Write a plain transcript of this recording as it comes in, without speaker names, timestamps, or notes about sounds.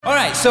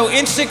So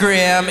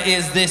Instagram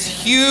is this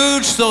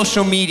huge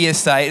social media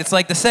site. It's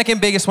like the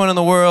second biggest one in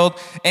the world,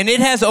 and it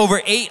has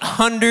over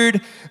 800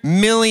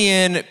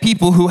 million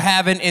people who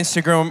have an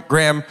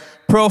Instagram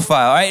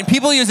profile, all right? And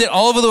people use it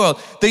all over the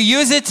world. They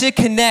use it to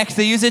connect.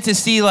 They use it to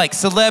see like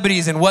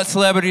celebrities and what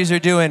celebrities are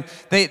doing.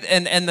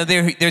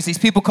 There's these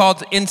people called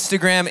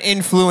Instagram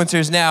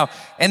influencers now,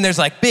 and there's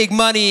like big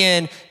money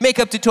in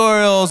makeup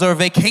tutorials or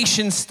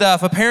vacation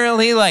stuff.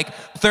 Apparently, like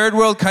third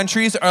world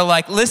countries are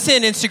like,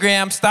 listen,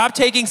 Instagram, stop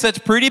taking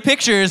such pretty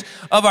pictures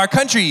of our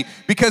country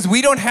because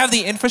we don't have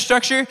the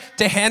infrastructure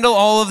to handle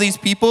all of these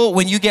people.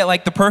 When you get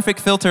like the perfect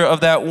filter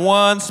of that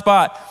one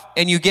spot,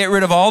 and you get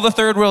rid of all the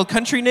third world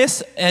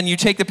countryness and you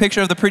take the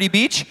picture of the pretty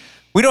beach,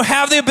 we don't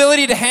have the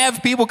ability to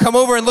have people come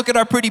over and look at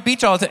our pretty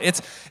beach all the time.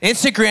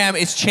 Instagram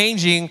is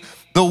changing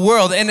the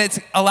world, and it's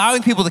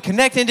allowing people to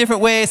connect in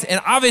different ways, and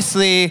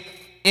obviously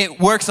it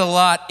works a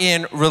lot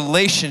in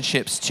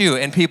relationships too,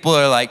 and people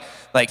are like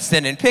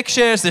sending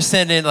pictures, they're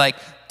sending like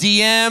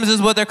DMs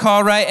is what they're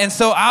called, right? And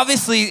so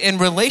obviously in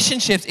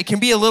relationships, it can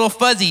be a little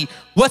fuzzy.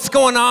 What's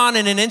going on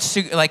in an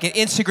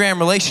Instagram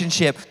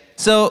relationship?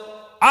 So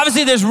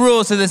obviously, there's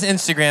rules to this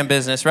Instagram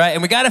business, right?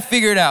 And we got to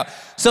figure it out.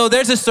 So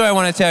there's a story I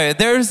want to tell you.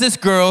 There's this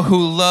girl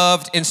who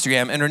loved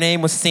Instagram, and her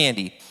name was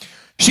Sandy.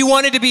 She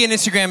wanted to be an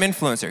Instagram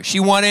influencer.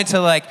 She wanted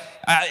to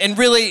and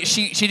really,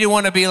 she didn't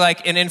want to be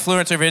like an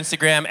influencer of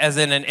Instagram as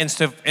in an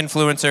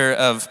influencer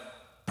of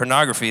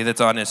pornography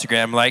that's on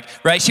Instagram,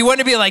 right? She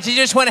wanted to be she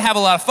just wanted to have a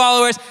lot of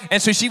followers, and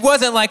so she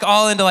wasn't like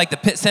all into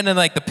sending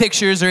the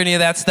pictures or any of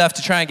that stuff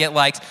to try and get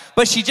likes,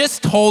 but she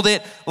just told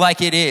it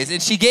like it is,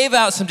 and she gave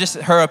out some just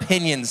her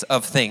opinions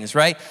of things,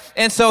 right?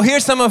 And so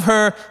here's some of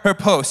her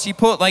posts. She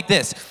put like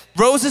this: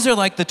 roses are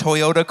like the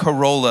Toyota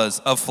Corollas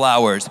of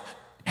flowers.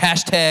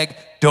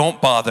 #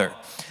 don't bother.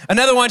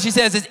 Another one she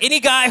says is, any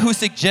guy who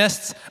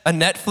suggests a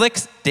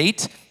Netflix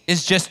date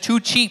is just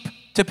too cheap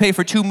to pay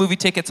for 2 movie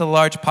tickets, a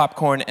large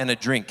popcorn, and a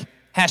drink.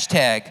 #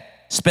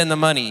 spend the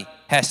money.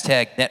 #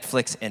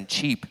 Netflix and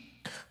cheap.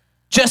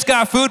 Just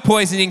got food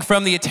poisoning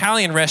from the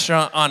Italian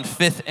restaurant on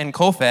 5th and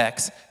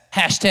Colfax.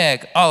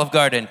 # Olive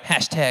Garden.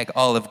 #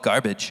 Olive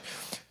Garbage.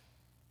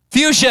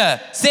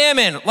 Fuchsia,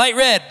 salmon, light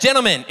red.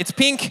 Gentlemen, it's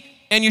pink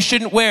and you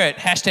shouldn't wear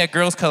it. #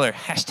 girls color.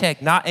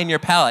 # not in your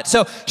palette.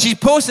 So she's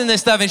posting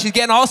this stuff and she's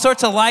getting all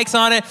sorts of likes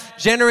on it,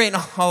 generating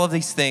all of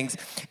these things.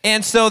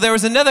 And so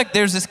there's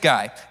this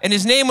guy, and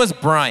his name was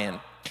Brian.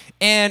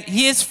 And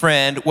his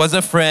friend was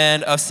a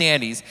friend of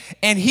Sandy's.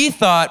 And he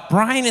thought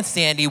Brian and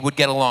Sandy would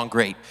get along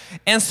great.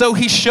 And so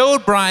he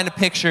showed Brian a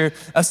picture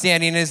of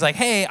Sandy, and he's like,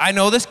 hey, I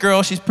know this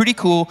girl, she's pretty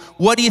cool.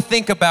 What do you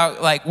think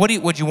about,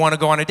 would you want to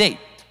go on a date?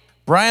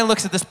 Brian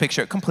looks at this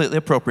picture, a completely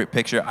appropriate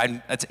picture.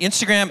 It's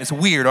Instagram, it's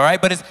weird, all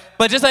right?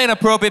 But just like an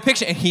appropriate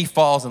picture, and he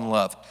falls in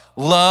love.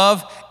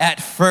 Love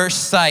at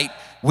first sight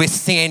with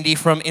Sandy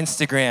from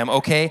Instagram,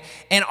 okay?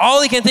 And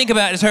all he can think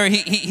about is her.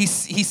 He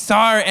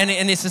saw her,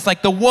 and it's just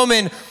like the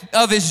woman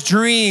of his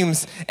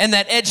dreams. And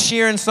that Ed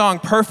Sheeran song,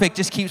 Perfect,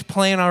 just keeps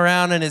playing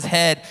around in his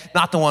head.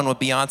 Not the one with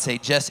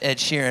Beyonce, just Ed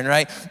Sheeran,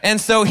 right?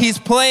 And so he's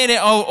playing it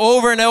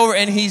over and over,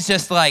 and he's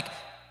just like,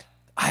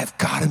 I've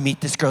got to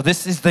meet this girl.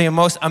 This is the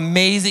most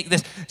amazing,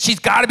 she's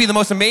got to be the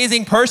most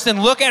amazing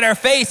person. Look at her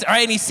face, all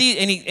right?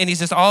 And he's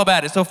just all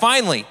about it. So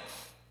finally,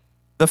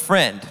 the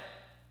friend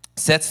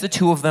sets the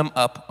two of them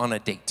up on a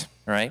date,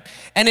 all right?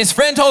 And his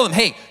friend told him,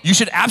 hey, you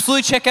should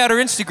absolutely check out her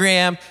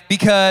Instagram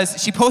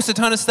because she posts a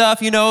ton of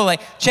stuff,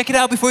 check it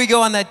out before you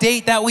go on that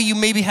date. That way you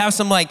maybe have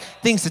some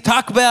things to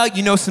talk about,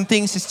 some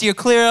things to steer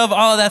clear of,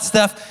 all of that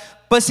stuff.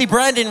 But see,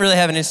 Brian didn't really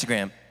have an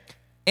Instagram.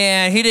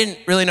 And he didn't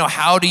really know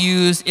how to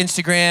use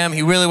Instagram.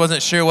 He really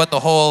wasn't sure what the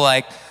whole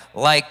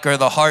or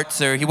the hearts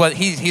or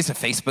he's a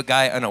Facebook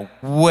guy. I know,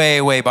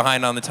 way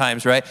behind on the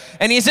times, right?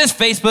 And he's just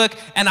Facebook,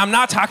 and I'm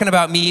not talking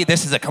about me.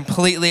 This is a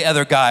completely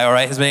other guy, all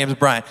right? His name is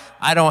Brian.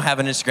 I don't have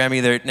an Instagram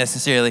either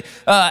necessarily.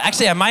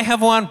 Actually, I might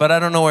have one, but I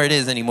don't know where it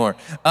is anymore.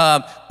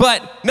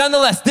 But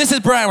nonetheless, this is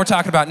Brian we're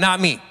talking about,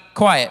 not me.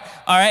 Quiet,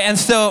 all right? And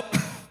so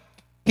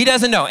he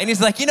doesn't know. And he's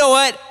like, you know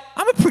what?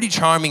 I'm a pretty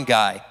charming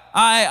guy.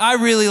 I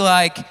really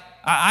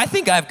I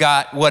think I've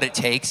got what it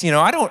takes.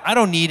 I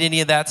don't need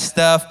any of that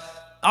stuff.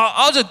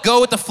 I'll just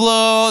go with the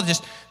flow.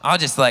 I'll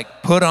just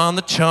put on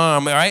the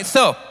charm. All right.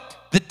 So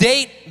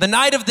the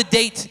night of the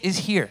date is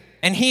here,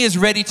 and he is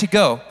ready to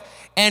go,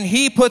 and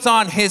he puts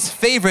on his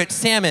favorite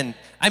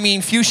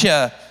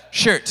fuchsia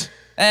shirt.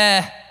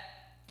 Yeah,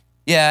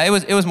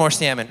 it was more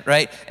salmon,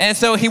 right? And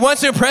so he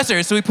wants to impress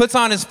her, so he puts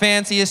on his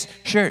fanciest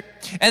shirt,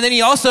 and then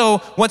he also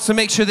wants to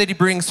make sure that he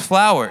brings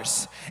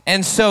flowers,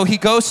 and so he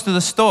goes to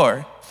the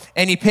store.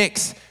 And he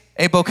picks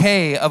a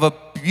bouquet of a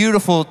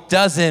beautiful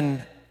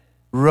dozen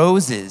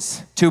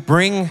roses to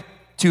bring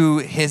to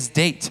his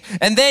date.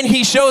 And then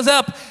he shows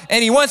up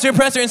and he wants to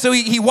impress her. And so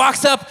he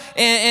walks up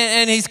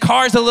and his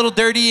car's a little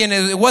dirty and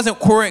it wasn't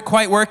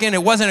quite working.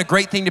 It wasn't a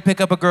great thing to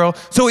pick up a girl.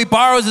 So he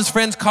borrows his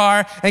friend's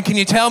car. And can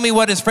you tell me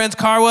what his friend's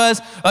car was?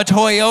 A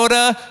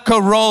Toyota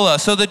Corolla.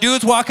 So the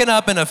dude's walking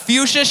up in a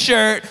fuchsia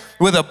shirt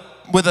with a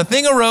with a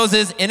thing of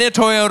roses in a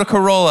Toyota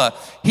Corolla.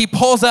 He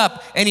pulls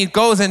up and he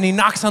goes and he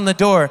knocks on the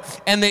door.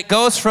 And it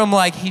goes from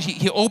like,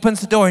 he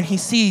opens the door and he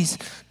sees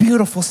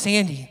beautiful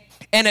Sandy.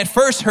 And at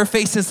first her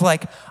face is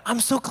like, I'm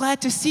so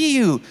glad to see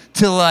you,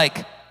 to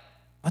like,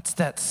 what's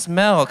that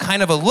smell?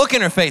 Kind of a look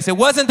in her face. It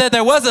wasn't that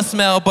there was a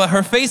smell, but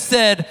her face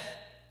said,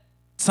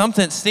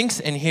 something stinks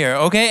in here,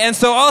 okay? And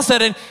so all of a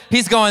sudden,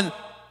 he's going,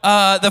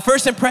 the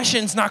first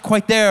impression's not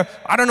quite there.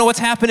 I don't know what's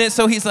happening.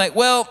 So he's like,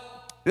 well,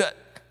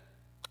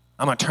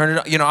 I'm gonna turn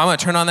it, I'm gonna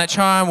turn on that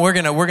charm. We're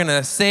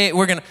gonna say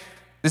it.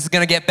 This is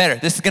gonna get better.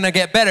 This is gonna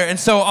get better. And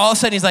so all of a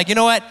sudden, he's like, you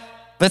know what?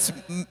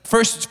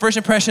 First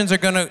impressions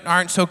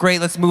aren't so great.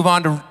 Let's move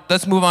on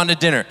to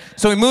dinner.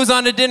 So he moves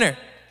on to dinner.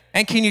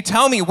 And can you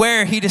tell me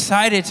where he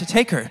decided to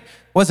take her? It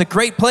was a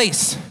great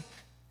place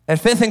at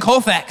 5th and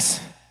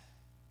Colfax.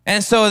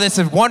 And so this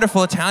is a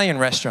wonderful Italian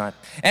restaurant.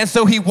 And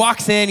so he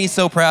walks in, he's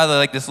so proud of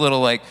like this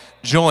little like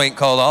joint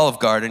called Olive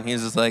Garden.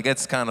 He's just like,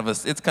 it's kind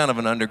of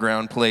an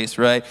underground place,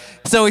 right?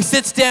 So he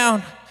sits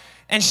down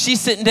and she's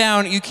sitting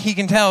down. He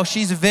can tell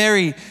she's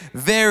very,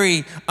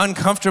 very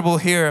uncomfortable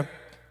here.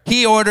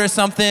 He orders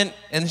something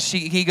and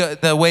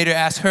the waiter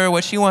asks her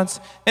what she wants.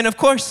 And of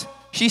course,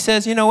 she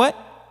says, you know what?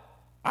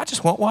 I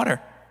just want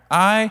water.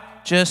 I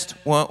just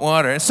want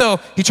water. And so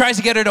he tries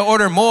to get her to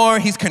order more.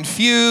 He's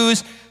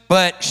confused.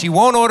 But she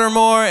won't order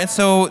more, and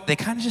so they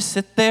kind of just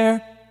sit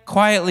there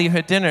quietly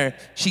at dinner.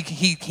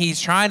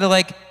 He's trying to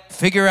like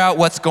figure out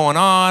what's going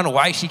on,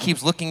 why she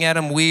keeps looking at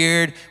him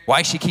weird,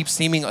 why she keeps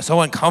seeming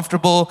so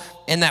uncomfortable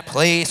in that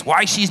place,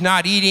 why she's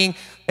not eating.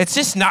 It's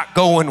just not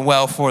going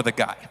well for the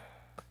guy.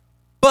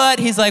 But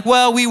he's like,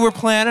 well, we were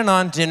planning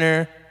on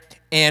dinner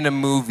and a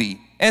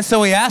movie. And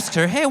so he asks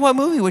her, hey, what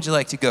movie would you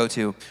like to go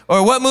to?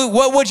 Or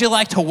what would you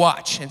like to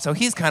watch? And so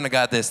he's kind of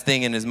got this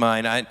thing in his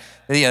mind.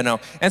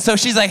 And so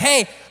she's like,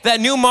 hey,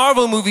 that new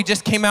Marvel movie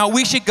just came out.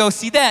 We should go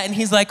see that. And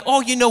he's like,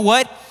 oh, you know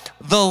what?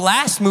 The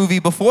last movie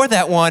before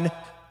that one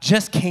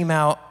just came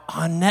out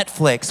on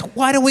Netflix.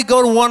 Why don't we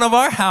go to one of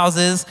our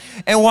houses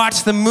and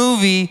watch the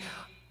movie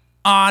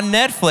on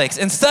Netflix?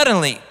 And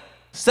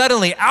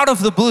Suddenly, out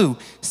of the blue,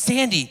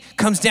 Sandy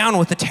comes down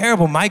with a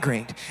terrible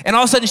migraine. And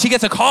all of a sudden, she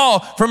gets a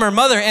call from her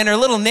mother, and her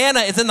little Nana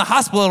is in the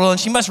hospital, and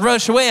she must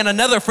rush away. And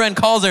another friend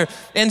calls her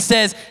and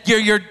says,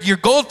 your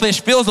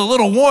goldfish feels a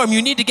little warm.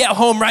 You need to get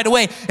home right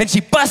away. And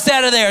she busts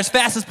out of there as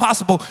fast as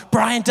possible.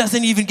 Brian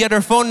doesn't even get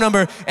her phone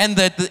number, and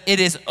it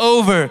is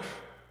over.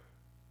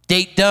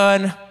 Date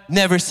done,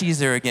 never sees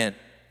her again.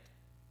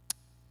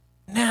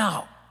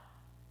 Now,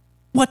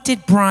 what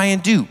did Brian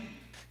do?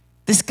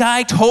 This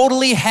guy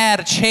totally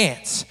had a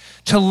chance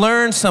to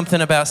learn something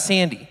about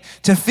Sandy,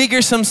 to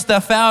figure some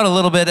stuff out a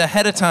little bit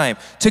ahead of time,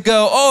 to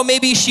go, oh,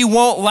 maybe she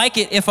won't like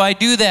it if I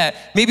do that.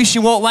 Maybe she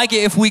won't like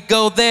it if we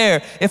go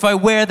there, if I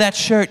wear that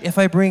shirt, if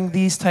I bring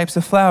these types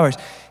of flowers.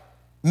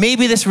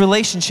 Maybe this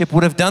relationship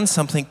would have done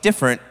something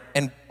different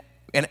and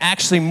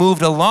actually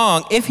moved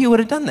along if he would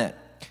have done that.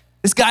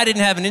 This guy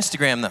didn't have an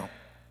Instagram, though,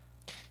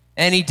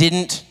 and he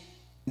didn't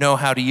know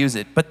how to use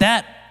it. But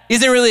that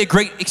isn't really a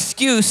great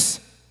excuse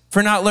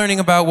for not learning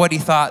about what he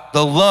thought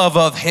the love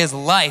of his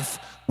life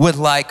would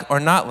like or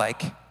not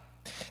like.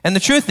 And the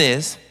truth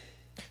is,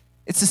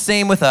 it's the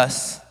same with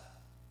us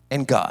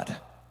and God.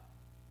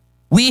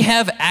 We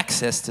have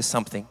access to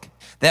something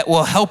that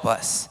will help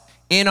us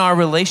in our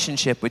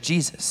relationship with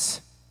Jesus.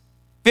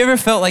 Have you ever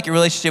felt like your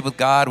relationship with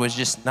God was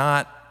just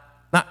not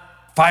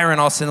firing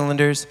all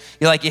cylinders?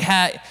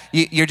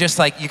 You're just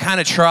like, you kind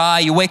of try,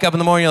 you wake up in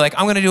the morning, you're like,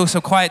 I'm gonna do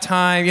some quiet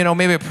time,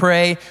 maybe I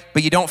pray,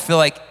 but you don't feel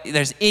like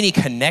there's any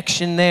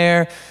connection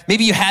there.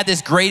 Maybe you had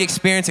this great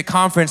experience at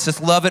conference,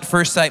 this love at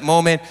first sight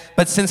moment,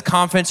 but since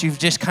conference, you've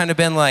just kind of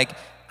been like,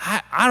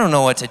 I don't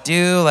know what to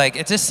do, like,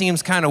 it just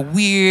seems kind of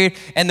weird,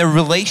 and the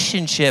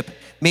relationship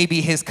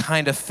maybe has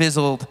kind of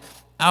fizzled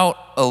out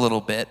a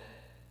little bit.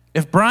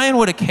 If Brian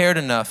would have cared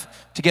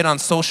enough to get on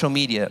social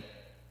media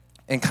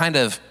and kind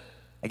of,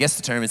 I guess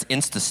the term is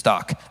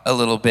Insta-stalk a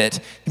little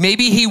bit,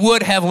 maybe he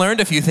would have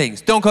learned a few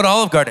things. Don't go to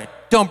Olive Garden.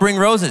 Don't bring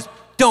roses.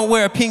 Don't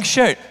wear a pink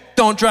shirt.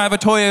 Don't drive a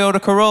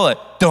Toyota Corolla.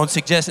 Don't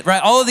suggest it,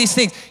 right? All of these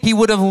things. He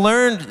would have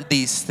learned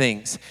these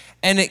things.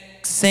 And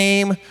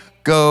same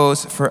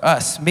goes for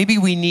us. Maybe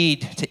we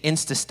need to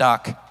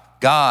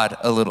Insta-stalk God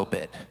a little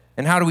bit.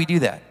 And how do we do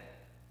that?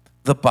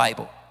 The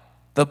Bible.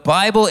 The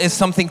Bible is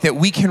something that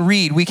we can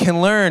read. We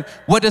can learn.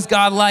 What does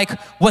God like?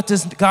 What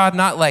does God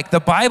not like? The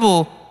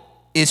Bible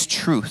is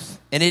truth,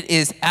 and it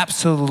is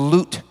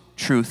absolute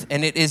truth,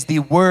 and it is the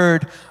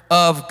word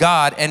of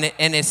God, and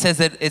it says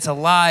that it's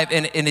alive,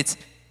 and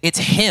it's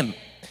Him.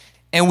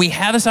 And we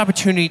have this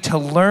opportunity to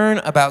learn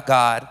about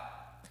God.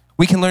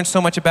 We can learn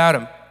so much about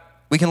Him.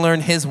 We can learn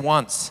His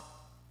wants.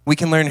 We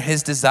can learn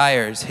His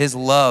desires, His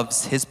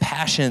loves, His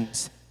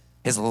passions,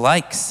 His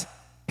likes,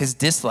 His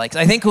dislikes.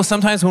 I think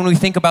sometimes when we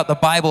think about the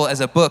Bible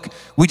as a book,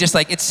 we just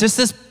it's just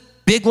this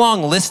big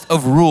long list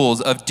of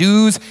rules, of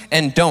do's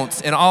and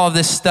don'ts and all of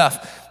this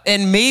stuff.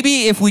 And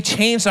maybe if we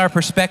changed our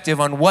perspective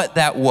on what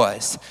that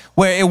was,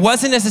 where it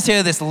wasn't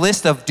necessarily this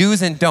list of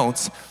do's and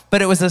don'ts,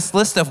 but it was this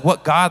list of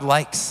what God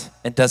likes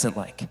and doesn't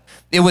like.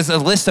 It was a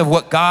list of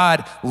what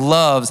God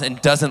loves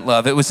and doesn't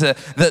love. It was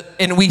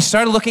and we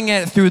started looking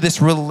at it through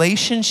this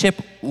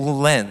relationship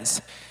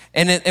lens.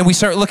 And we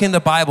start looking at the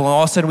Bible, and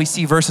all of a sudden we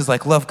see verses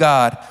like love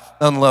God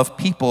and love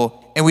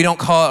people, and we don't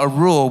call it a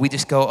rule. We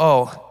just go,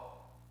 oh,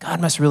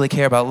 God must really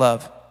care about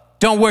love.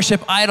 Don't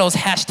worship idols,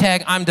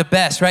 hashtag I'm the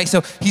best, right?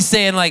 So he's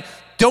saying like,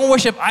 don't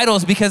worship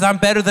idols because I'm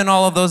better than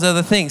all of those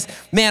other things.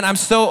 Man, I'm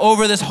so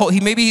over this whole,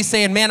 maybe he's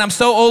saying, man, I'm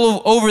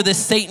so over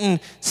this Satan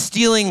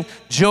stealing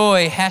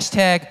joy,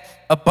 hashtag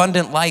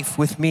abundant life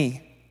with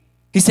me.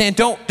 He's saying,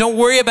 don't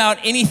worry about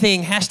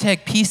anything,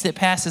 hashtag peace that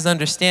passes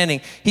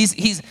understanding.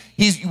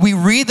 We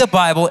read the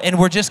Bible and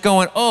we're just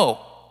going, oh,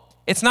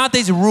 it's not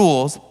these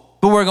rules,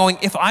 but we're going,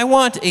 if I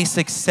want a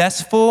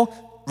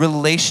successful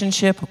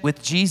relationship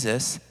with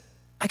Jesus,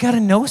 I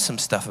gotta know some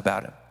stuff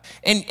about him.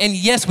 And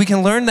yes, we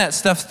can learn that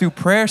stuff through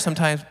prayer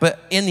sometimes, but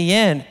in the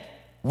end,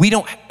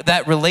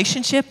 that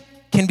relationship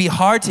can be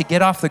hard to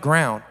get off the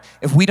ground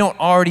if we don't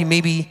already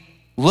maybe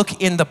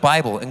look in the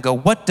Bible and go,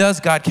 what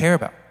does God care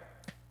about?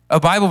 A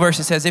Bible verse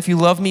that says, if you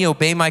love me,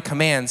 obey my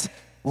commands.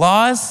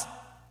 Laws,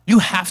 you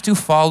have to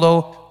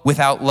follow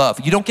without love.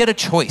 You don't get a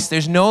choice.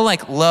 There's no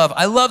like love.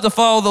 I love to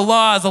follow the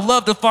laws. I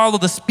love to follow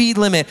the speed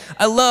limit.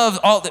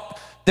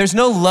 There's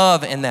no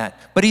love in that.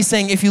 But he's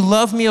saying, if you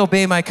love me,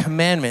 obey my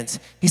commandments.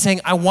 He's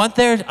saying, I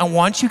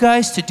want you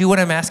guys to do what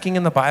I'm asking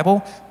in the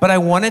Bible, but I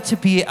want it to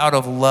be out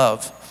of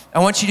love. I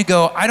want you to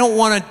go, I don't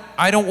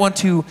want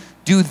to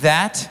do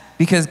that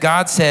because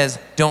God says,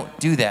 don't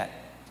do that.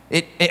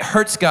 It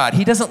hurts God.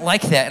 He doesn't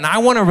like that. And I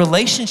want a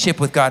relationship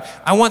with God.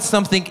 I want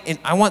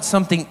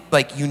something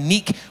like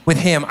unique with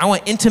him. I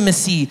want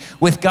intimacy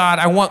with God.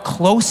 I want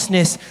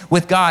closeness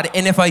with God.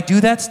 And if I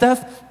do that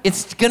stuff,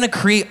 it's gonna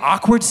create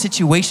awkward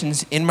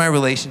situations in my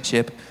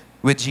relationship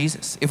with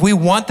Jesus. If we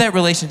want that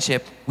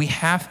relationship, we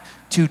have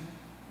to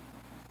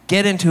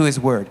get into his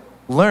word.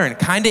 Learn,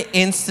 kind of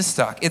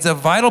insta-stock. It's a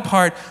vital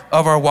part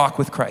of our walk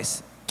with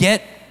Christ.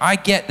 I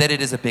get that it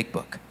is a big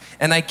book.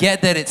 And I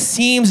get that it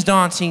seems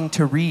daunting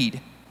to read,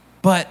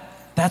 but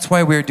that's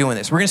why we're doing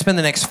this. We're gonna spend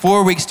the next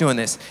 4 weeks doing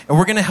this, and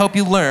we're gonna help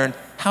you learn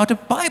how to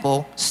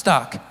Bible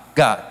stock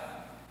God.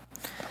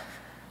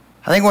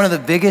 I think one of the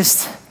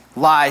biggest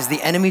lies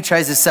the enemy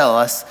tries to sell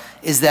us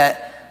is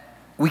that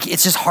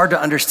it's just hard to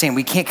understand.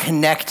 We can't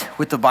connect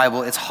with the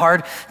Bible. It's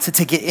hard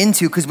to get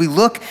into because we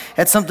look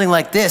at something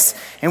like this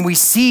and we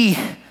see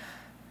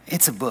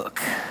it's a book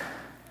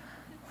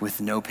with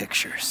no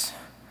pictures.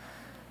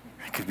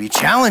 It could be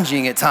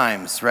challenging at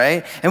times,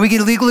 right? And we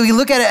can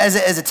look at it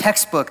as a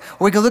textbook,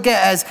 or we can look at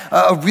it as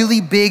a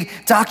really big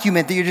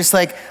document that you're just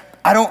like,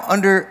 I don't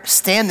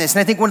understand this.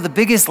 And I think one of the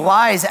biggest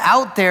lies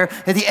out there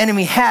that the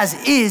enemy has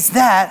is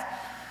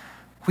that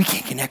we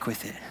can't connect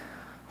with it.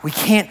 We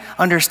can't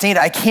understand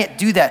it. I can't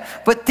do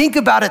that. But think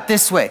about it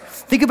this way.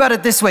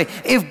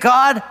 If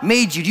God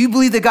made you, do you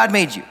believe that God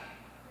made you?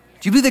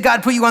 Do you believe that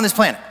God put you on this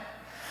planet?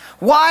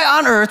 Why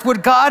on earth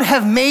would God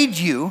have made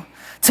you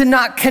to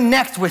not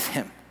connect with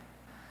him?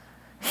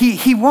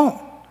 He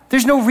won't.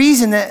 There's no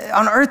reason that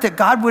on earth that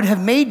God would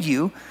have made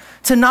you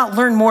to not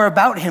learn more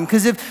about him.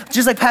 Because if,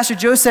 just like Pastor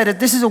Joe said, if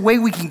this is a way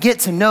we can get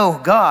to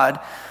know God,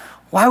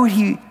 why would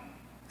he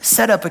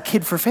set up a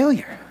kid for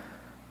failure?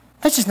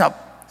 That's just not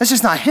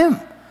him.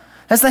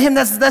 That's not him.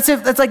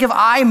 That's like if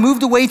I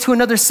moved away to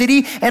another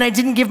city and I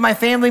didn't give my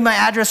family my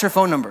address or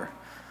phone number.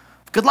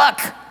 Good luck.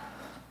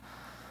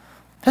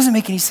 Doesn't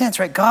make any sense,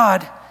 right?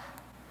 God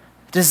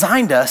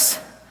designed us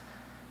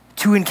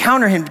to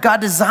encounter him.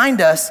 God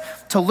designed us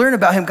to learn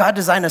about him. God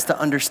designed us to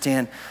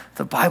understand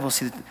the Bible.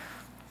 See,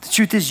 the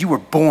truth is you were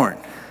born.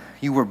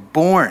 You were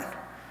born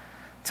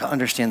to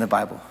understand the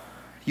Bible.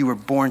 You were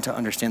born to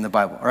understand the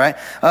Bible, all right?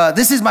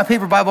 This is my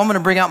paper Bible. I'm gonna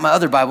bring out my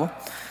other Bible.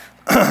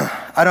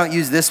 I don't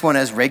use this one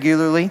as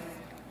regularly.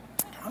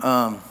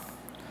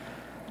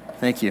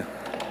 Thank you.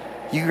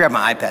 You can grab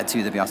my iPad too,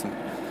 that'd be awesome.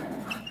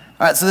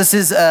 All right, so this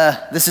is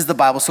the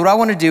Bible. So what I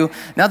want to do,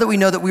 now that we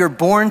know that we were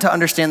born to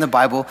understand the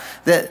Bible,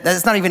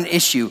 that's not even an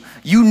issue.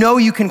 You know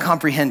you can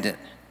comprehend it.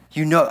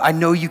 I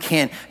know you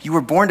can. You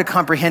were born to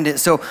comprehend it.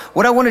 So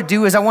what I want to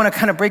do is I want to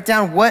kind of break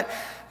down what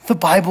the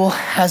Bible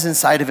has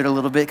inside of it a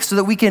little bit so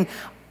that we can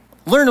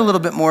learn a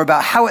little bit more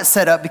about how it's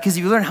set up, because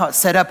if you learn how it's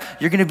set up,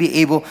 you're going to be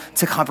able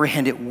to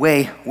comprehend it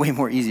way, way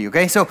more easy,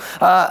 okay? So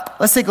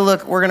let's take a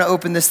look. We're going to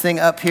open this thing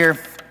up here.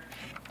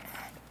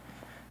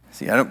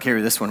 See, I don't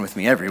carry this one with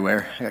me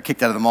everywhere. I got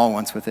kicked out of the mall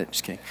once with it.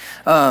 Just kidding.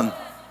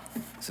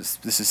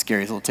 This is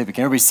scary. It's a little tippy.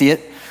 Can everybody see it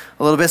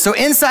a little bit? So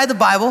inside the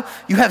Bible,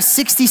 you have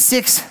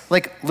 66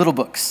 like little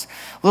books.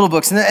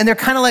 And they're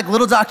kind of like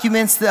little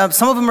documents.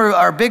 Some of them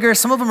are bigger.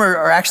 Some of them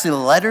are actually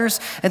letters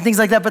and things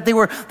like that. But they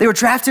were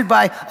drafted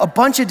by a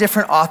bunch of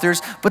different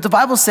authors. But the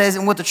Bible says,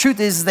 and what the truth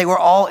is they were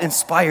all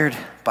inspired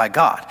by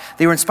God.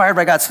 They were inspired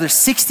by God. So there's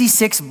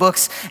 66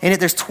 books in it.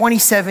 There's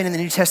 27 in the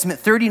New Testament,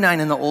 39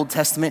 in the Old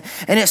Testament.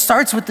 And it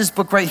starts with this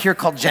book right here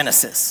called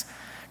Genesis.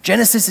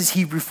 Genesis is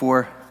Hebrew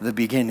for the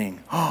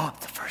beginning. Oh,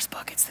 the first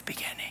book, it's the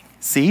beginning.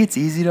 See, it's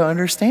easy to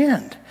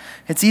understand.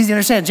 It's easy to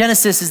understand.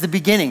 Genesis is the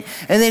beginning.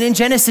 And then in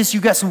Genesis,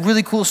 you've got some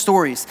really cool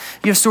stories.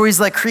 You have stories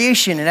like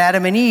creation and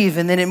Adam and Eve,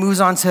 and then it moves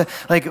on to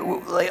like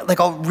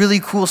all really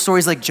cool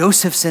stories like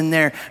Joseph's in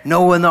there,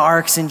 Noah and the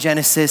arks in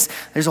Genesis.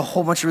 There's a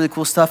whole bunch of really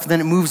cool stuff. And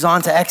then it moves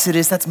on to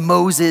Exodus, that's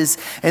Moses.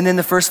 And then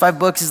the first 5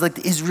 books is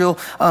like Israel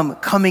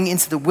coming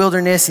into the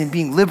wilderness and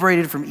being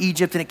liberated from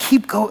Egypt, and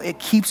it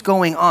keeps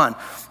going on.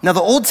 Now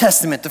the Old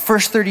Testament, the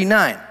first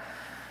 39,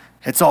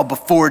 it's all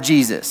before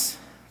Jesus.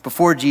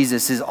 Before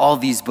Jesus is all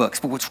these books.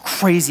 But what's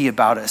crazy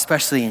about it,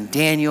 especially in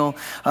Daniel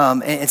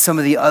and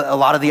a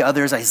lot of the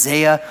others,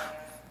 Isaiah,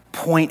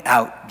 point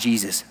out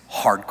Jesus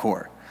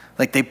hardcore.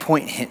 Like they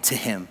point to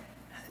him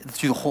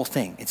through the whole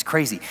thing. It's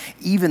crazy.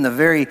 Even the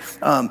very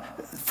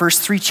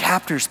first 3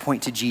 chapters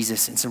point to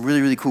Jesus in some really,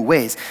 really cool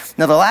ways.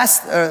 Now the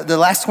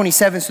last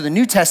 27, so the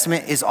New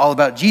Testament is all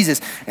about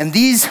Jesus. And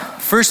these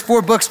first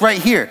 4 books right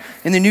here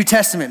in the New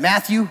Testament,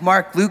 Matthew,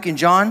 Mark, Luke, and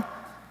John,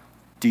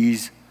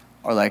 these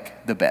are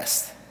like the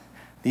best.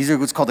 These are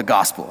what's called the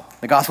gospel.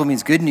 The gospel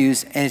means good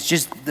news, and it's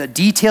just the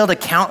detailed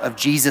account of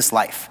Jesus'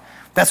 life.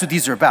 That's what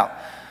these are about.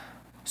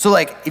 So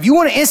like, if you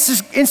want to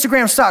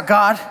Instagram stalk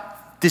God,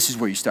 this is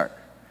where you start.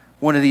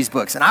 One of these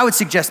books. And I would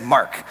suggest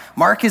Mark.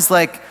 Mark is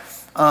like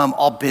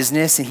all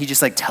business, and he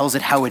just like tells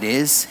it how it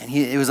is. And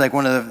it was like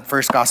one of the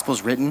first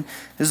gospels written.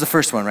 This is the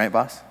first one, right,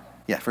 boss?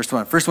 Yeah, first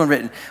one. First one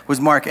written was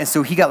Mark. And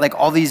so he got like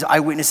all these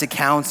eyewitness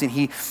accounts, and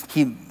he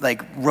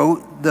like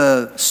wrote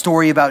the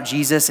story about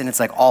Jesus, and it's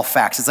like all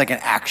facts. It's like an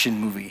action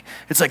movie.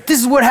 It's like,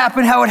 this is what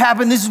happened, how it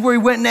happened, this is where he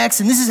went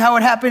next, and this is how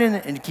it happened,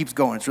 and it keeps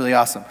going. It's really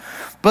awesome.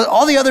 But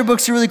all the other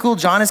books are really cool.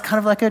 John is kind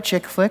of like a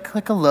chick flick,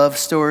 like a love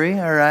story,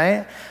 all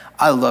right?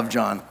 I love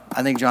John.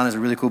 I think John is a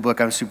really cool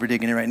book. I'm super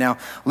digging it right now.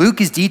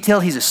 Luke is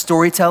detailed. He's a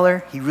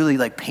storyteller. He really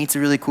like paints a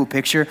really cool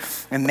picture.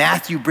 And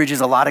Matthew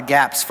bridges a lot of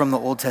gaps from the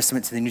Old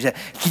Testament to the New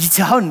Testament. Can you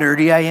tell how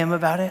nerdy I am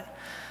about it?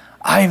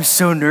 I am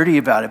so nerdy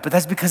about it, but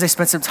that's because I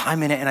spent some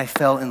time in it and I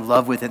fell in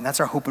love with it. And that's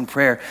our hope and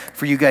prayer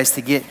for you guys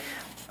to get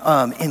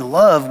in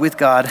love with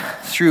God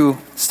through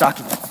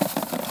stalking.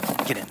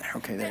 Get in there.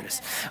 Okay, there it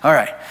is. All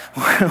right,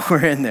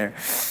 we're in there.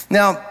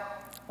 Now,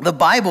 the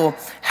Bible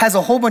has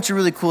a whole bunch of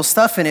really cool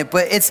stuff in it,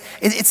 but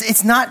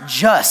it's not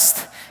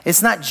just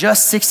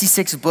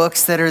 66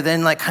 books that are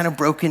then like kind of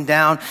broken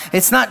down.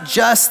 It's not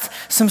just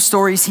some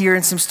stories here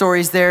and some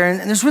stories there, and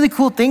there's really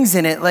cool things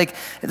in it. Like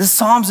the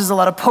Psalms is a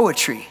lot of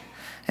poetry.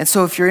 And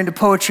so if you're into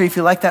poetry, if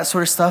you like that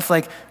sort of stuff,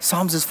 like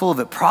Psalms is full of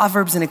it.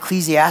 Proverbs and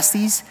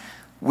Ecclesiastes,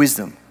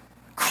 wisdom,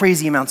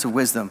 crazy amounts of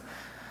wisdom.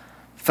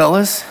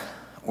 Fellas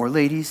or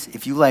ladies,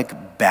 if you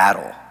like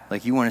battle,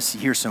 like you want to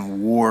hear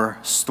some war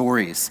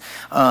stories.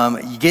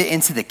 You get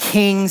into the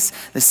Kings,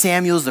 the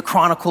Samuels, the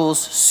Chronicles,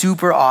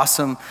 super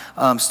awesome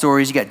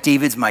stories. You got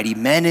David's mighty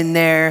men in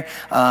there.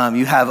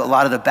 You have a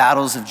lot of the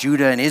battles of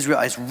Judah and Israel.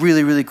 It's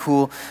really, really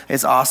cool.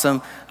 It's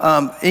awesome.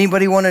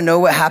 Anybody want to know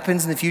what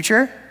happens in the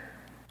future?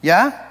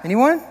 Yeah?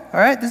 Anyone? All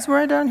right, this is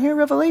right down here,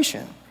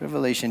 Revelation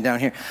down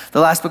here. The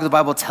last book of the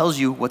Bible tells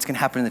you what's going to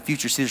happen in the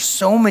future. So there's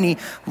so many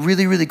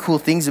really, really cool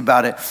things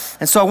about it.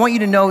 And so I want you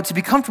to know, to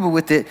be comfortable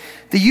with it,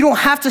 that you don't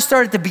have to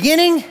start at the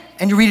beginning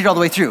and you read it all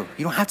the way through.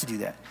 You don't have to do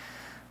that.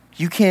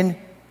 You can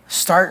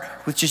start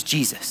with just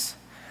Jesus.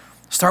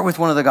 Start with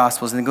one of the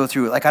Gospels and then go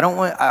through it. Like I don't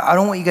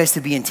want you guys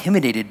to be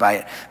intimidated by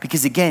it,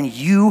 because again,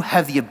 you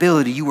have the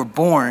ability. You were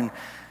born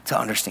to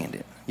understand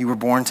it. You were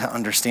born to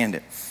understand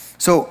it.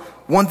 So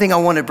one thing I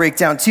want to break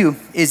down too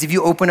is if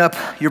you open up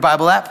your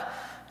Bible app.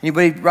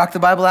 Anybody rock the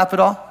Bible app at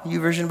all?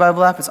 YouVersion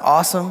Bible app? It's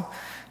awesome.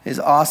 It's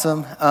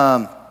awesome.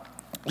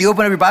 You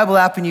open up your Bible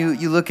app and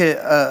you look at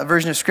a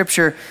version of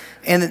Scripture,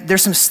 and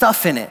there's some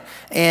stuff in it.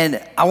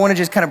 And I want to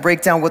just kind of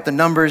break down what the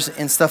numbers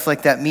and stuff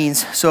like that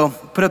means. So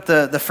put up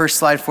the first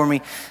slide for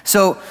me.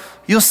 So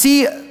you'll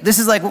see this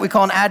is like what we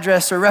call an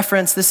address or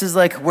reference. This is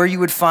like where you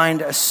would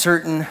find a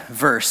certain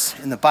verse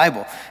in the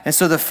Bible. And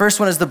so the first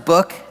one is the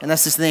book, and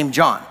that's just the name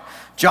John.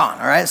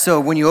 John, all right? So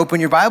when you open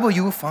your Bible,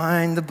 you will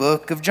find the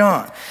book of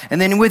John. And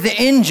then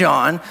within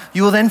John,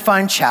 you will then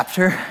find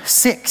chapter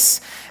 6.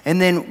 And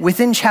then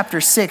within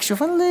chapter 6, you'll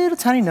find a little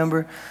tiny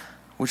number,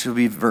 which will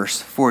be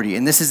verse 40.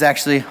 And this is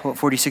actually what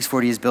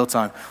 4640 is built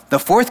on. The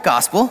fourth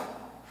gospel,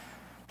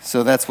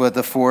 so that's what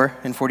the 4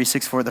 in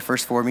 46:4, the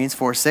first 4 means,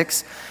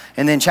 4-6.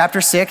 And then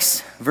chapter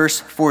 6, verse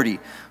 40.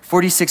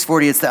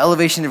 4640, it's the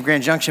elevation of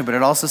Grand Junction, but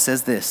it also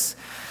says this: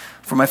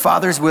 for my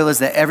Father's will is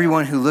that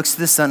everyone who looks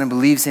to the Son and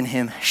believes in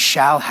him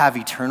shall have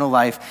eternal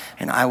life,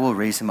 and I will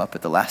raise him up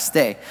at the last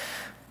day.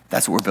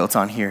 That's what we're built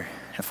on here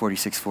at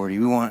 4640.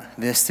 We want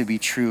this to be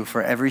true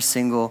for every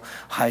single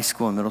high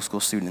school and middle school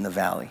student in the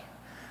Valley.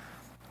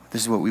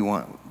 This is what we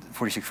want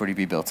 4640 to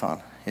be built on,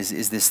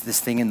 is this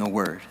thing in the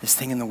Word, this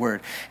thing in the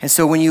Word. And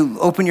so when you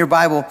open your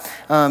Bible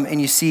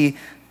and you see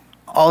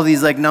all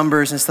these like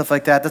numbers and stuff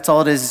like that, that's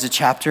all it is a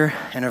chapter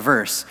and a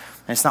verse.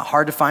 And it's not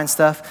hard to find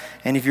stuff.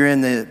 And if you're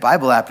in the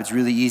Bible app, it's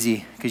really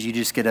easy, because you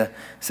just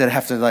instead of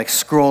have to like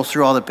scroll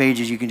through all the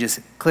pages, you can just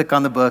click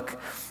on the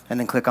book and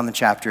then click on the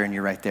chapter and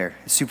you're right there.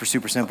 It's super,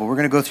 super simple. We're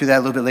gonna go through that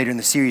a little bit later in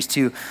the series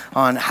too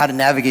on how to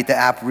navigate the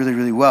app really,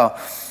 really well.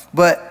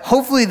 But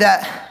hopefully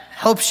that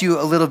helps you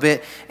a little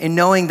bit in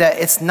knowing that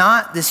it's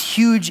not this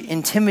huge,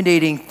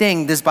 intimidating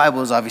thing. This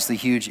Bible is obviously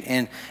huge,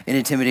 and it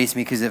intimidates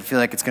me because I feel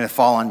like it's going to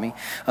fall on me.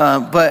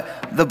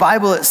 But the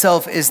Bible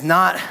itself is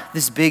not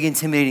this big,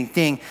 intimidating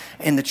thing.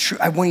 And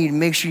I want you to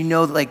make sure you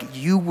know that, like,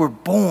 you were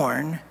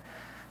born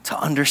to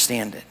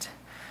understand it.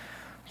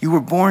 You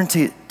were born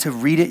to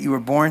read it. You were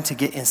born to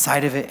get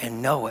inside of it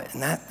and know it.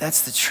 And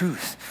that's the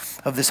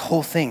truth of this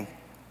whole thing.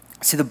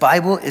 See, the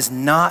Bible is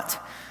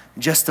not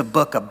just a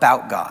book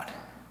about God.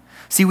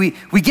 See, we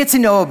get to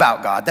know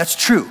about God. That's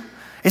true.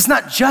 It's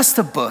not just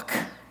a book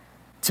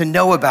to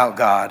know about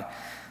God,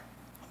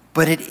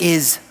 but it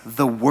is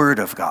the Word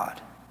of God.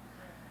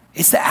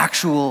 It's the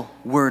actual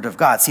Word of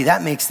God. See,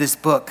 that makes this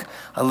book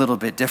a little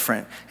bit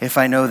different. If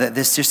I know that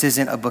this just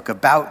isn't a book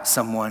about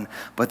someone,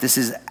 but this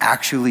is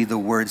actually the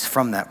words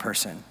from that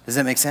person. Does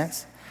that make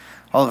sense?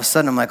 All of a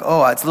sudden, I'm like,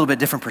 oh, it's a little bit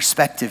different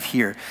perspective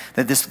here.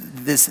 That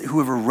this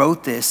whoever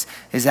wrote this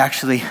is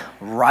actually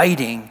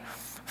writing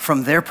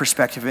from their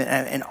perspective,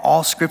 and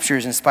all scripture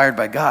is inspired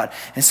by God.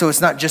 And so it's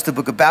not just a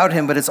book about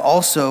him, but it's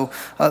also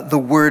the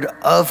Word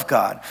of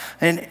God.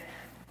 And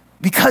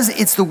because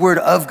it's the Word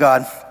of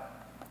God,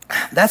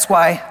 that's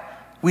why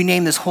we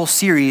name this whole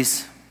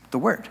series The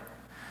Word.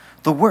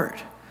 The Word.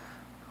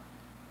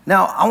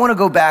 Now, I want to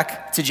go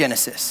back to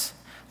Genesis.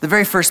 The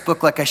very first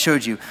book, like I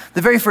showed you. The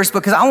very first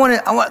book, because I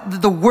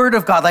want the Word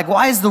of God. Like,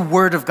 why is the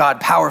Word of God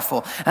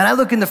powerful? And I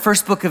look in the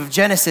first book of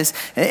Genesis,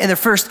 in the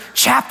first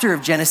chapter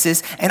of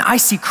Genesis, and I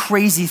see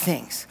crazy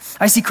things.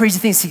 I see crazy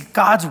things. See,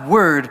 God's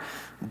Word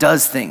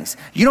does things.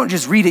 You don't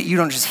just read it, you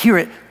don't just hear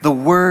it. The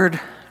Word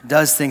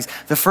does things.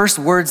 The first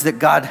words that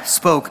God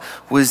spoke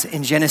was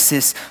in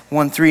Genesis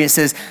 1:3. It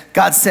says,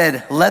 God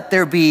said, let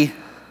there be,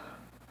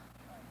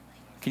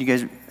 can you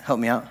guys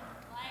help me out?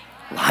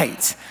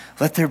 Light.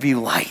 Let there be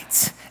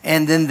light.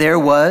 And then there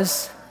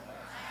was,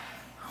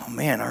 oh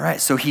man, all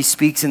right. So he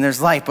speaks and there's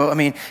light. But I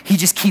mean, he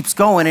just keeps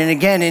going. And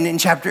again, in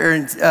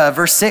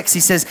verse 6, he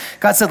says,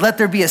 God said, let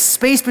there be a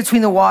space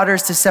between the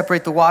waters to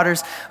separate the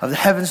waters of the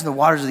heavens from the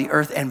waters of the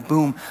earth. And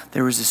boom,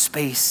 there was a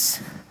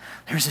space.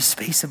 There's a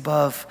space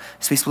above,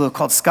 a space below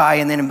called sky.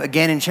 And then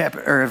again in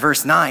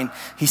verse 9,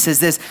 he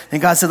says this, then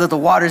God said, let the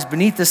waters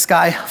beneath the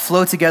sky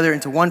flow together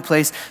into one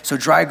place so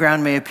dry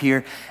ground may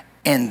appear.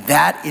 And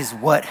that is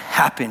what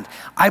happened.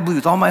 I believe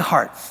with all my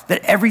heart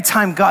that every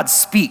time God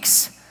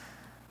speaks,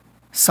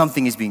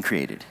 something is being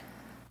created.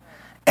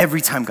 Every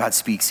time God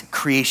speaks,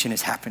 creation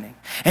is happening.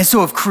 And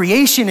so if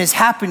creation is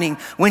happening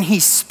when he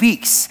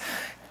speaks,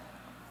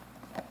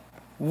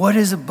 what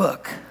is a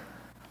book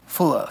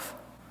full of?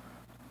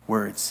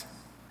 Words.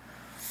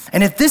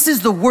 And if this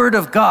is the Word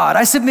of God,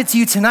 I submit to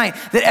you tonight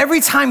that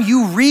every time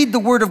you read the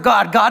Word of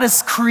God, God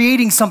is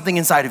creating something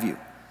inside of you.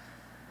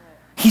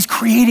 He's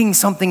creating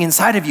something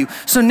inside of you.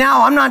 So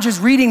now I'm not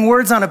just reading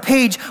words on a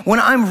page. When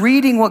I'm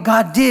reading what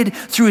God did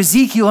through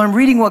Ezekiel, I'm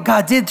reading what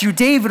God did through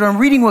David, or I'm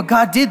reading what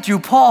God did through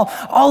Paul,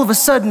 all of a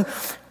sudden,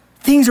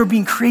 things are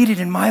being created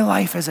in my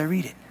life as I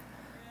read it.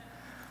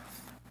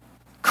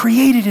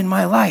 Created in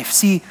my life.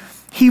 See,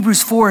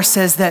 Hebrews 4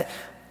 says that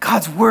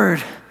God's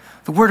Word,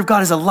 the Word of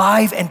God, is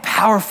alive and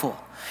powerful.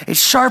 It's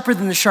sharper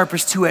than the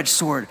sharpest two-edged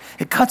sword.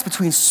 It cuts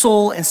between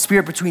soul and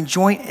spirit, between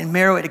joint and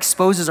marrow. It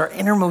exposes our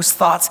innermost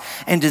thoughts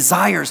and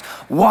desires.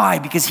 Why?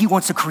 Because he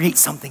wants to create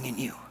something in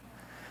you.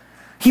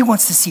 He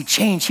wants to see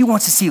change. He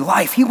wants to see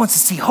life. He wants to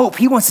see hope.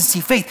 He wants to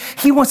see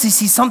faith. He wants to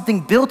see something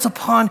built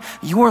upon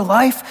your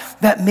life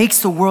that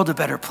makes the world a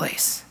better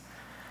place.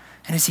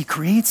 And as he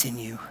creates in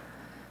you,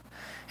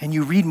 and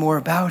you read more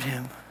about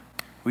him,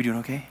 we doing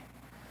okay?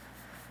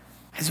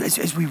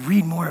 As we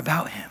read more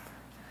about him,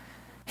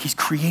 he's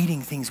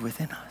creating things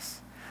within us.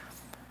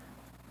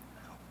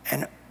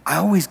 And I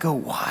always go,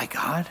 why,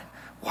 God?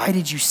 Why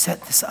did you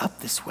set this up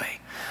this way?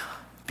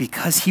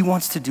 Because he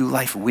wants to do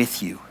life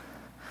with you.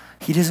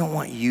 He doesn't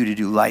want you to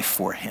do life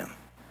for him.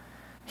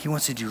 He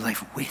wants to do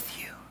life with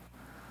you.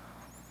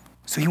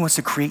 So he wants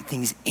to create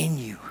things in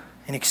you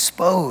and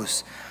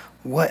expose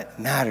what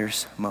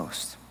matters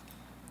most.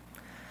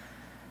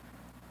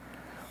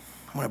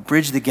 I want to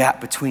bridge the gap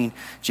between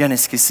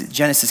Genesis,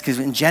 because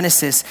in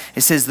Genesis,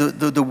 it says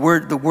the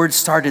word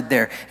started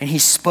there, and he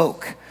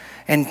spoke,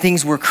 and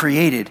things were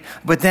created.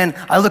 But then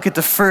I look at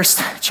the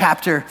first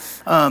chapter,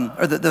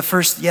 the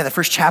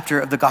first chapter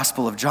of the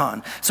Gospel of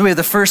John. So we have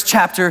the first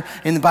chapter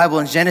in the Bible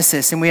in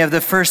Genesis, and we have the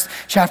first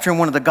chapter in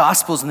one of the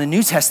Gospels in the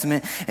New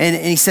Testament, and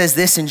he says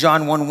this in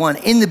John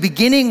 1:1. In the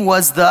beginning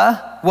was the,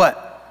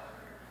 what?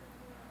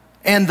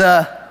 And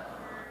the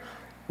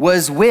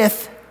was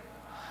with,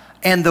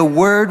 and the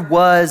Word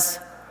was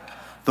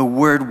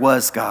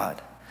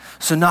God.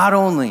 So not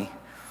only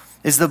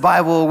is the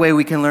Bible a way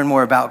we can learn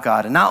more about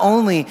God, and not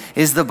only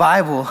is the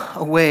Bible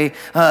a way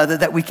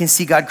that we can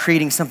see God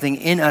creating something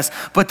in us,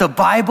 but the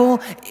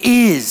Bible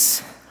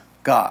is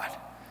God.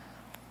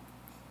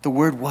 The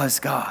Word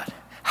was God.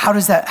 How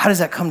does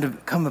that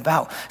come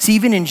about? See,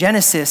 even in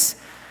Genesis,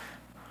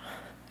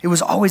 It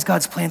was always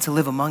God's plan to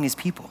live among his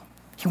people.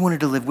 He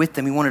wanted to live with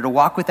them. He wanted to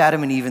walk with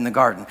Adam and Eve in the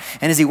garden.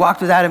 And as he walked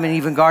with Adam and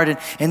Eve in the garden,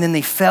 and then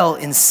they fell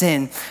in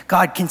sin,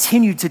 God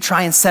continued to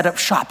try and set up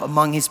shop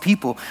among his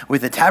people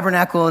with the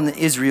tabernacle in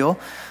Israel,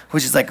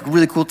 which is like a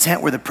really cool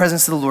tent where the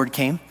presence of the Lord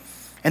came.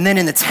 And then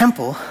in the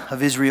temple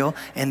of Israel,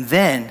 and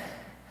then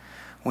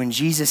when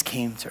Jesus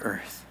came to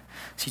earth.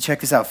 So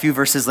check this out. A few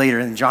verses later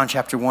in John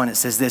chapter 1, it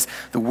says this: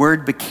 the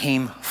Word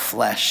became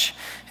flesh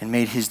and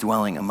made his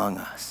dwelling among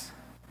us.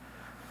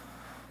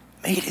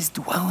 Made his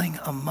dwelling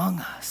among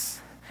us.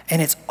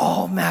 And it's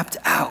all mapped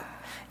out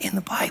in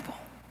the Bible.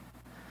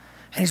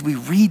 And as we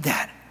read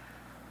that,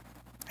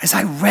 as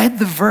I read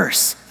the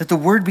verse that the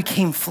Word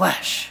became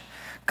flesh,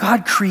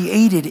 God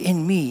created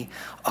in me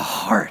a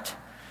heart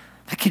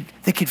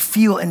that could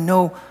feel and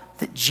know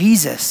that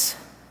Jesus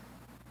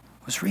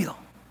was real,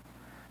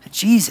 that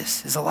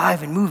Jesus is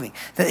alive and moving,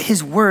 that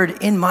his word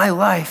in my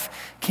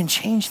life can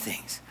change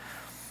things.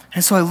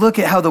 And so I look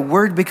at how the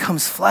Word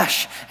becomes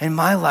flesh in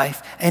my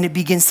life, and it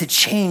begins to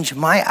change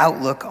my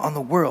outlook on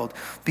the world,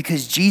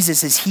 because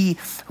Jesus, as he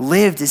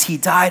lived, as he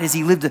died, as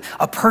he lived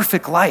a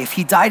perfect life,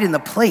 he died in the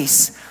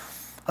place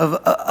of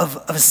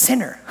a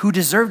sinner who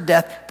deserved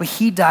death, but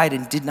he died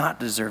and did not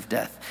deserve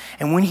death.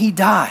 And when he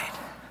died,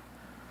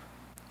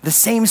 the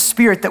same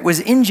Spirit that was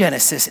in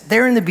Genesis,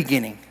 there in the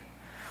beginning,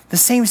 the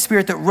same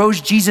Spirit that rose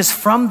Jesus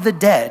from the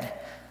dead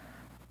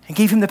and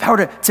gave him the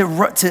power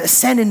to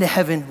ascend into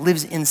heaven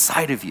lives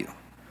inside of you.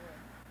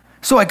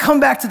 So I come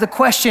back to the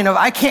question of,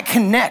 I can't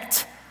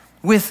connect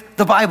with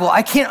the Bible.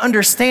 I can't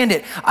understand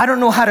it. I don't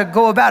know how to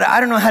go about it.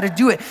 I don't know how to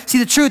do it. See,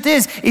 the truth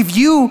is, if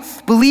you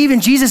believe in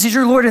Jesus as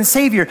your Lord and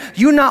Savior,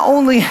 you not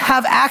only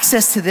have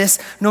access to this,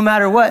 no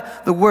matter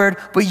what, the Word,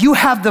 but you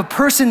have the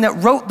person that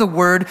wrote the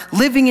Word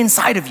living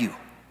inside of you.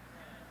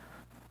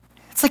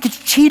 It's like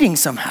it's cheating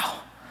somehow.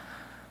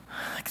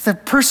 Like the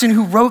person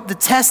who wrote the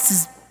test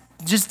is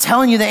just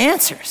telling you the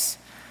answers.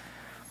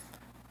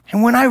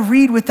 And when I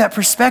read with that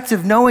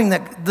perspective, knowing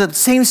that the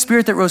same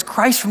Spirit that rose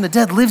Christ from the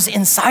dead lives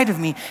inside of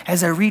me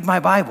as I read my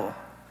Bible,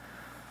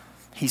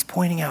 he's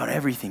pointing out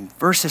everything.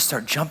 Verses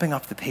start jumping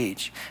off the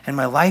page, and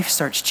my life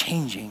starts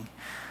changing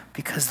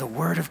because the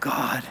Word of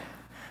God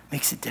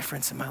makes a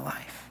difference in my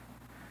life.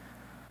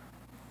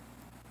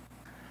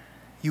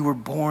 You were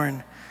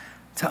born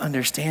to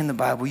understand the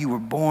Bible. You were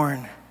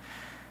born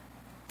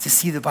to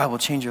see the Bible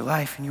change your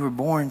life, and you were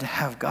born to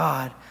have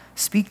God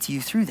speak to you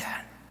through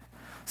that.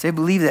 So I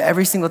believe that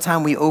every single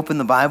time we open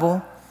the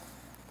Bible,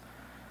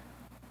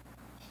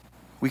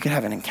 we could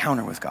have an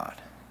encounter with God.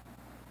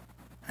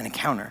 An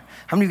encounter.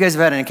 How many of you guys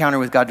have had an encounter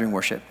with God during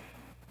worship?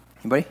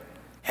 Anybody?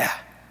 Yeah.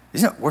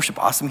 Isn't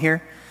worship awesome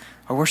here?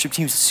 Our worship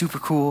team is super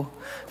cool.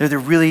 They're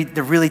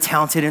really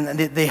talented, and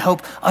they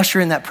help usher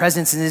in that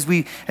presence. And as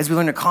we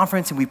learn a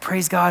conference and we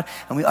praise God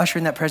and we usher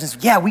in that presence,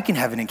 yeah, we can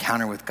have an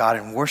encounter with God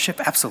in worship.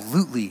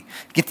 Absolutely.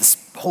 Get the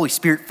Holy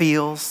Spirit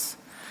feels.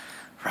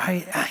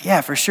 Right?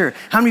 Yeah, for sure.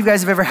 How many of you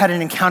guys have ever had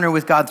an encounter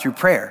with God through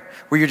prayer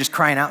where you're just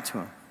crying out to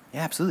him? Yeah,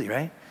 absolutely,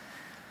 right?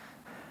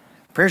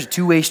 Prayer's a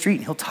two-way street,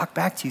 and he'll talk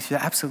back to you through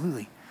that.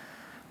 Absolutely.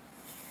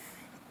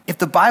 If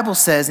the Bible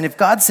says, and if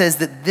God says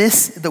that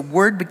the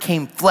Word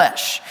became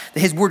flesh, that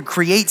his Word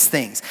creates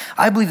things,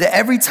 I believe that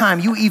every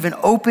time you even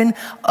open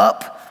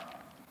up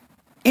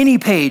any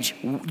page,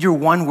 you're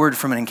one word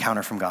from an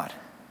encounter from God.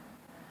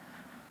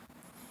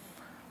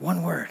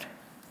 One word.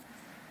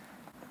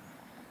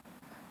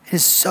 It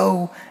is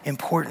so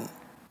important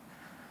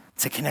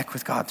to connect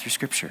with God through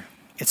Scripture.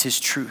 It's his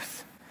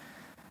truth.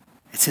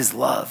 It's his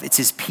love. It's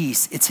his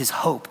peace. It's his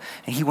hope.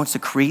 And he wants to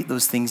create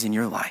those things in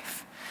your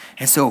life.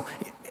 And so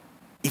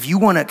if you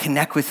want to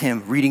connect with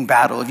him reading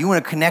battle, if you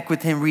want to connect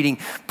with him reading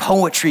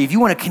poetry, if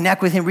you want to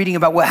connect with him reading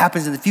about what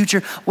happens in the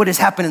future, what has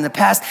happened in the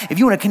past, if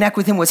you want to connect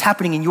with him what's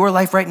happening in your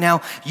life right now,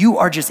 you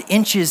are just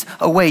inches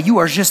away. You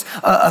are just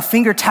a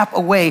finger tap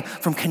away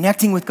from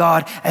connecting with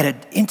God at an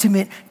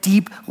intimate,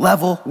 deep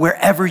level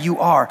wherever you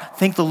are.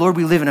 Thank the Lord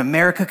we live in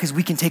America, because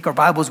we can take our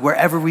Bibles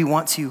wherever we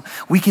want to.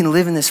 We can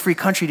live in this free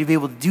country to be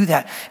able to do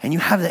that. And you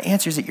have the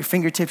answers at your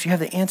fingertips. You have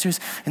the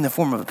answers in the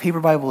form of a paper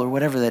Bible or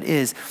whatever that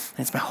is. And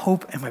it's my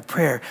hope and my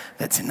prayer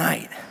that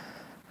tonight,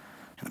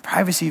 in the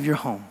privacy of your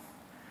home,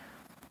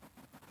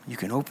 you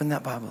can open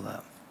that Bible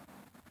up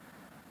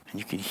and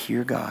you can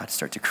hear God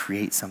start to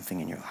create something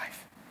in your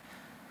life.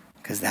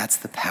 Because that's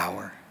the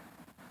power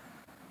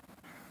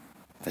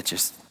that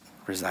just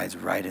resides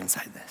right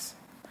inside this.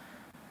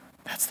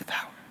 That's the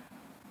power.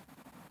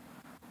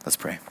 Let's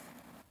pray.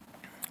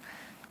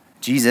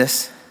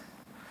 Jesus,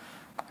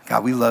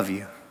 God, we love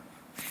you.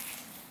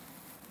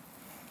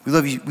 We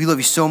love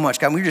you so much,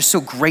 God. We're just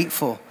so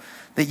grateful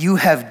that you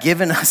have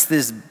given us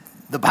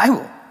the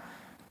Bible,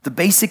 the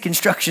basic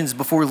instructions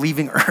before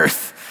leaving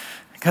earth.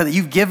 God, that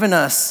you've given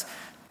us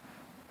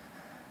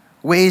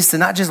ways to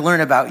not just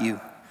learn about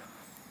you,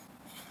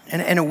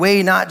 and a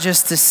way not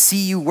just to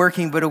see you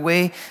working, but a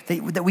way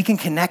that we can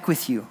connect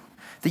with you,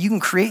 that you can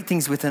create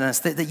things within us,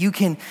 that you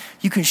can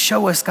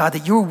show us, God,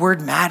 that your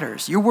word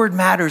matters. Your word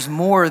matters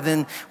more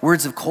than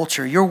words of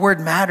culture. Your word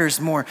matters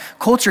more.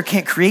 Culture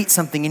can't create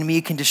something in me,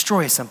 it can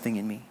destroy something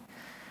in me.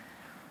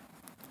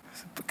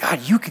 But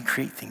God, you can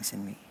create things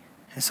in me.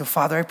 And so,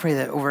 Father, I pray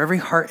that over every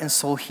heart and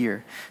soul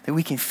here, that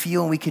we can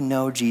feel and we can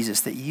know,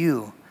 Jesus, that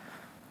you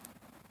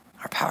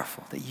are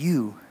powerful, that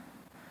you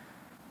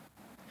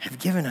have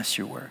given us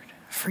your word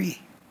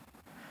free.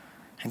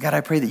 And God,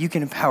 I pray that you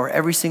can empower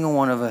every single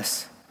one of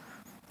us,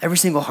 every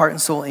single heart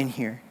and soul in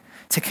here,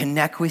 to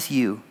connect with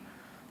you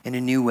in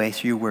a new way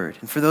through your word.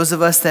 And for those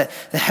of us that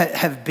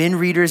have been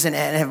readers and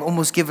have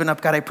almost given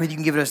up, God, I pray that you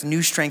can give us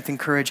new strength and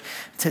courage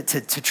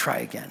to try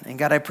again. And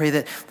God, I pray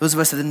that those of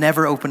us that have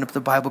never opened up the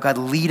Bible, God,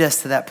 lead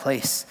us to that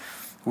place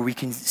where we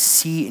can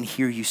see and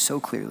hear you so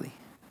clearly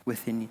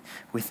within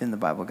the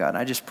Bible, God. And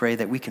I just pray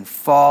that we can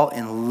fall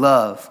in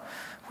love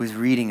with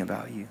reading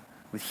about you,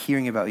 with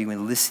hearing about you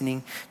and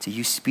listening to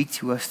you speak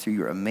to us through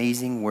your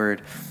amazing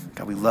word.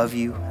 God, we love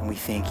you and we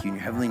thank you in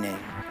your heavenly name.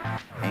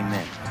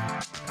 Amen.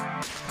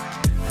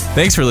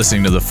 Thanks for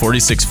listening to the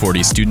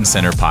 4640 Student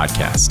Center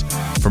podcast.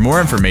 For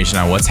more information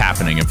on what's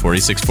happening in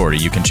 4640,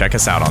 you can check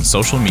us out on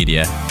social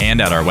media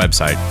and at our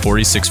website,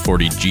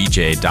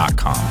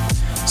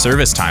 4640gj.com.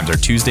 Service times are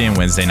Tuesday and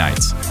Wednesday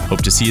nights.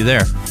 Hope to see you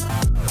there.